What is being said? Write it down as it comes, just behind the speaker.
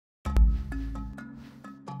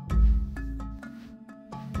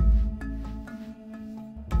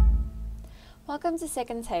Welcome to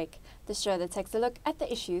Second Take, the show that takes a look at the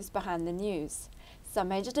issues behind the news. Some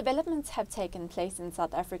major developments have taken place in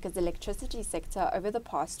South Africa's electricity sector over the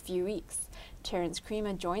past few weeks. Terence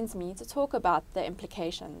Creamer joins me to talk about the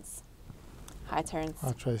implications. Hi, Terence.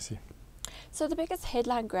 Hi, Tracy. So the biggest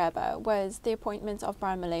headline grabber was the appointment of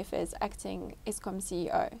Brian Molefe as acting Eskom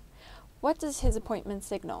CEO. What does his appointment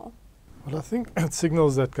signal? Well, I think it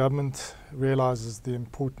signals that government realises the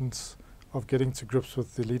importance of getting to grips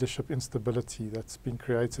with the leadership instability that's been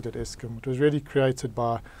created at Eskom. It was really created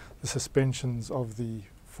by the suspensions of the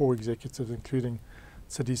four executives, including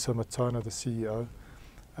Tsidiso Matona, the CEO,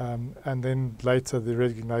 and then later the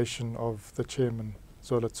resignation of the chairman,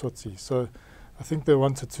 Zola Tsotsi. So I think they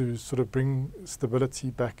wanted to sort of bring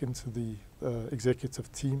stability back into the executive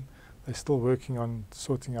team. They're still working on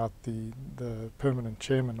sorting out the permanent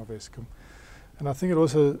chairman of Eskom. And I think it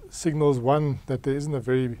also signals, one, that there isn't a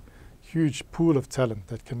very huge pool of talent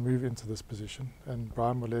that can move into this position. And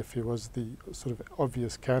Brian Molefe was the sort of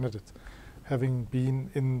obvious candidate, having been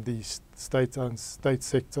in the state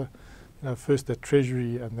sector, first at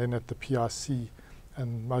Treasury and then at the PRC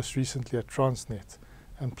and most recently at Transnet,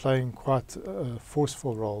 and playing quite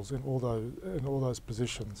forceful roles in all those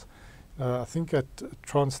positions. I think at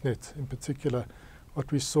Transnet in particular, what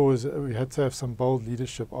we saw is we had to have some bold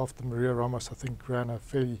leadership after Maria Ramos, I think, ran a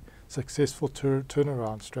fairly successful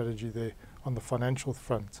turnaround strategy there on the financial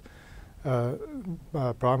front. Brian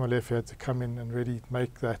Molefe had to come in and really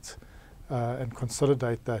make that and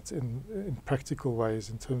consolidate that in practical ways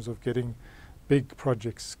in terms of getting big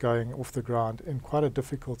projects going off the ground in quite a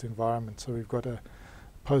difficult environment. So we've got a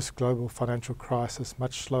post-global financial crisis,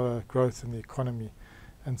 much slower growth in the economy,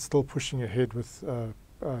 and still pushing ahead with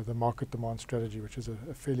the market demand strategy, which is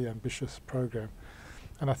a fairly ambitious program.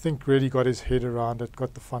 And I think really got his head around it,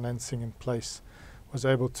 got the financing in place, was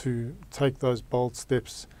able to take those bold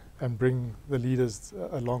steps and bring the leaders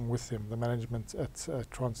along with him, the management at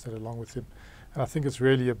Transnet along with him. And I think it's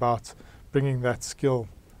really about bringing that skill,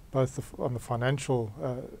 both on the financial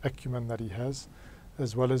acumen that he has,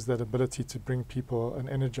 as well as that ability to bring people and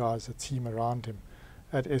energize a team around him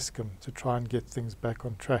at Eskom to try and get things back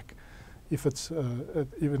on track. If it's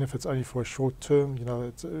even if it's only for a short term,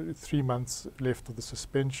 it's 3 months left of the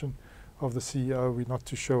suspension of the CEO. We're not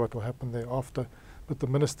too sure what will happen thereafter. But the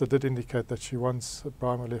minister did indicate that she wants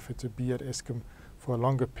Brian Molefe to be at Eskom for a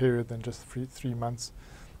longer period than just 3 months.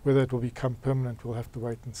 Whether it will become permanent, we'll have to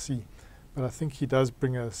wait and see. But I think he does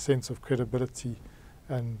bring a sense of credibility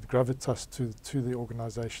and gravitas to the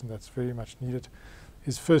organisation that's very much needed.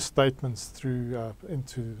 His first statements through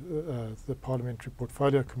into the Parliamentary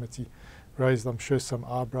Portfolio Committee raised, I'm sure, some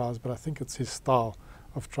eyebrows, but I think it's his style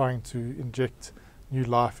of trying to inject new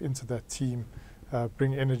life into that team,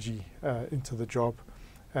 bring energy into the job.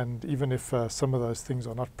 And even if some of those things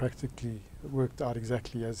are not practically worked out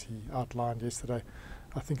exactly as he outlined yesterday,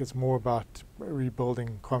 I think it's more about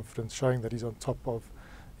rebuilding confidence, showing that he's on top of,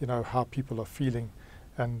 how people are feeling,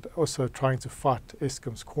 and also trying to fight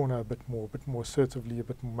Eskom's corner a bit more assertively, a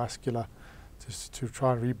bit more muscular, to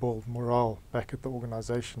try and rebuild morale back at the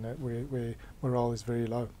organisation where morale is very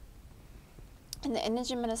low. And the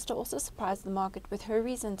Energy Minister also surprised the market with her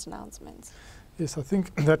recent announcement. Yes, I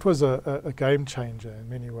think that was a game changer in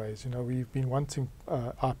many ways. We've been wanting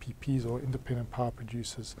IPPs, or independent power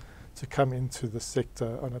producers, to come into the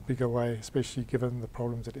sector on a bigger way, especially given the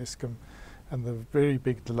problems at Eskom and the very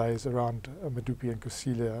big delays around Medupi and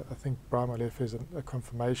Kusile. I think Brian Molefe is a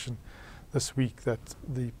confirmation this week that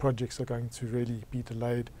the projects are going to really be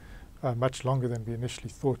delayed much longer than we initially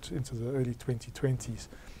thought, into the early 2020s.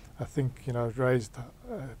 I think, it raised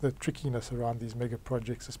the trickiness around these mega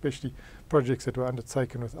projects, especially projects that were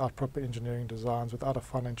undertaken without proper engineering designs, without a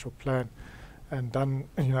financial plan, and done,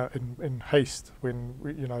 in haste, when,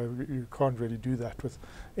 you can't really do that with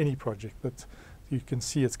any project. But you can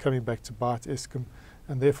see it's coming back to bite Eskom,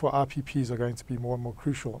 and therefore RPPs are going to be more and more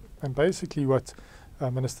crucial. And basically what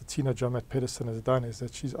Minister Tina Joemat-Pedersen has done is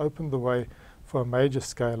that she's opened the way for a major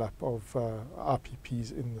scale-up of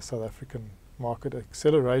RPPs in the South African market,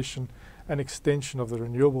 acceleration and extension of the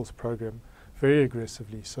renewables program very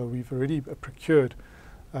aggressively. So we've already procured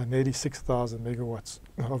nearly 6,000 megawatts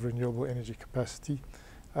of renewable energy capacity,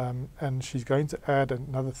 and she's going to add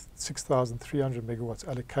another 6,300 megawatts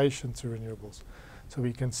allocation to renewables. So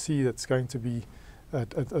we can see that's going to be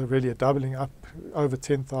really a doubling up, over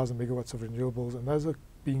 10,000 megawatts of renewables, and those are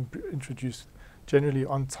being introduced generally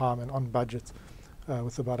on time and on budget,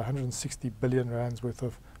 with about 160 billion rands worth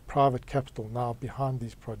of private capital now behind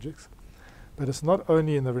these projects. But it's not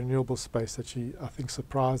only in the renewable space that she, I think,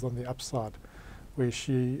 surprised on the upside, where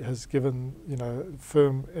she has given,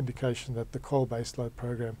 firm indication that the coal baseload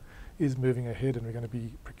program is moving ahead, and we're going to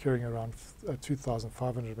be procuring around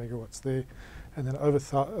 2,500 megawatts there, and then over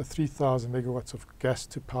 3,000 megawatts of gas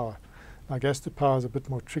to power. Now, gas to power is a bit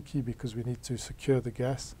more tricky because we need to secure the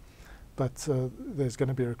gas, but there's going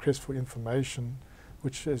to be a request for information,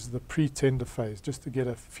 which is the pre-tender phase, just to get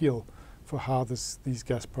a feel for how these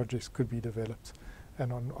gas projects could be developed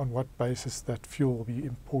and on what basis that fuel will be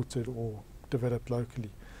imported or developed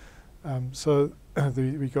locally. So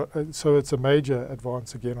it's a major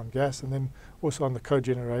advance again on gas, and then also on the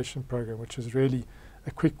cogeneration program, which is really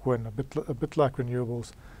a quick win, a bit like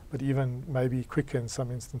renewables, but even maybe quicker in some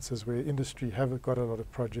instances where industry have got a lot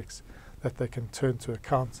of projects that they can turn to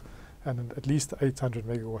account, and at least 800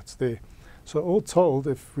 megawatts there. So all told,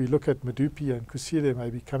 if we look at Medupi and Kusile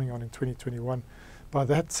maybe coming on in 2021, by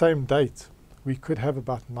that same date, we could have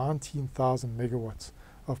about 19,000 megawatts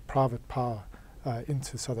of private power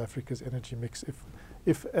into South Africa's energy mix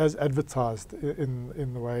if as advertised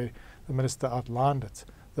in the way the Minister outlined it,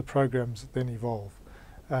 the programs then evolve.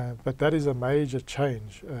 But that is a major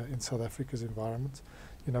change in South Africa's environment.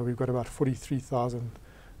 You know, we've got about 43,000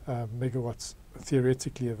 megawatts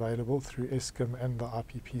theoretically available through Eskom and the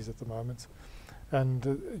IPPs at the moment. And,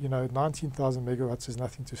 19,000 megawatts is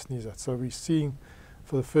nothing to sneeze at. So we're seeing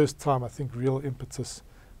for the first time, I think, real impetus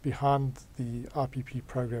behind the IPP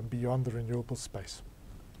program beyond the renewable space.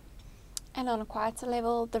 And on a quieter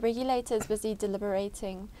level, the regulator is busy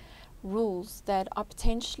deliberating rules that are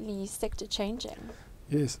potentially sector changing.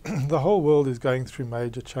 Yes, the whole world is going through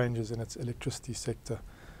major changes in its electricity sector.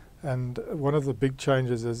 And one of the big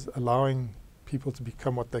changes is allowing people to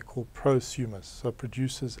become what they call prosumers, so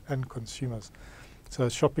producers and consumers. So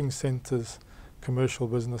shopping centres, commercial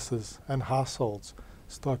businesses and households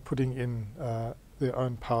start putting in their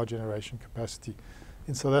own power generation capacity.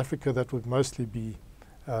 In South Africa, that would mostly be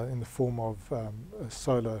in the form of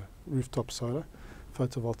solar, rooftop solar,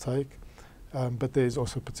 photovoltaic, but there's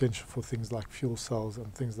also potential for things like fuel cells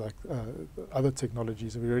and things like other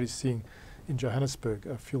technologies. We're already seeing in Johannesburg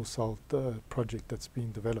a fuel cell project that's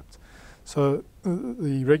being developed. So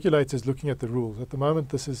the regulator is looking at the rules. At the moment,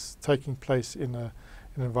 this is taking place in an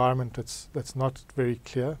environment that's not very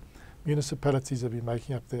clear. Municipalities have been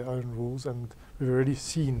making up their own rules, and we've already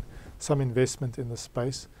seen some investment in the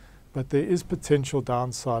space. But there is potential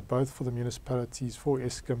downside, both for the municipalities, for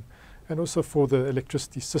Eskom, and also for the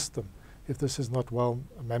electricity system, if this is not well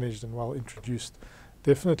managed and well introduced.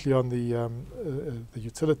 Definitely on the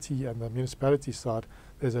utility and the municipality side,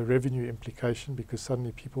 there's a revenue implication, because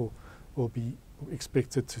suddenly people will be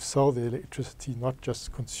expected to sell their electricity, not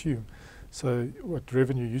just consume. So what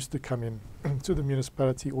revenue used to come in to the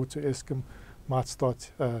municipality or to Eskom might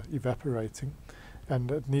start evaporating,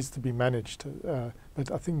 and it needs to be managed.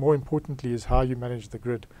 But I think more importantly is how you manage the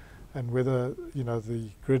grid, and whether the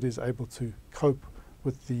grid is able to cope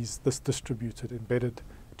with this distributed embedded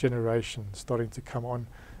generation starting to come on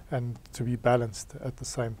and to be balanced at the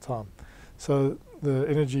same time. So the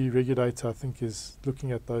energy regulator, I think, is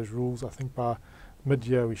looking at those rules. I think by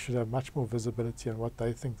mid-year we should have much more visibility on what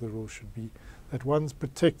they think the rules should be. That one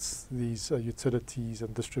protects these utilities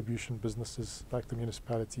and distribution businesses like the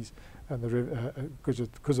municipalities and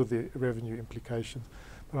because of the revenue implications.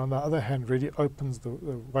 But on the other hand, really opens the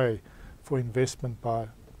way for investment by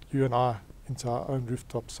you and I into our own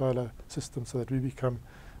rooftop solar system, so that we become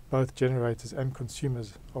both generators and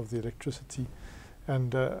consumers of the electricity.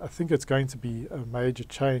 And I think it's going to be a major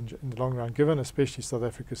change in the long run, given especially South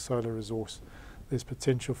Africa's solar resource. There's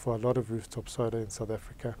potential for a lot of rooftop solar in South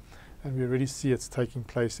Africa, and we already see it's taking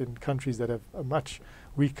place in countries that have a much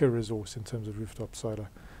weaker resource in terms of rooftop solar.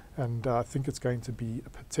 And I think it's going to be a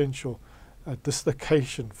potential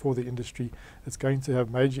dislocation for the industry. It's going to have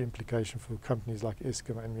major implication for companies like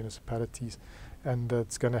Eskom and municipalities, and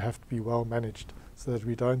it's going to have to be well managed so that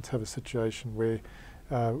we don't have a situation where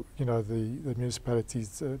the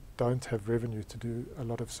municipalities don't have revenue to do a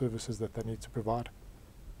lot of services that they need to provide.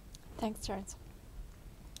 Thanks, Terence.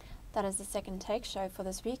 That is the Second Take show for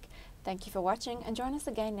this week. Thank you for watching, and join us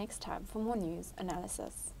again next time for more news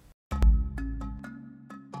analysis.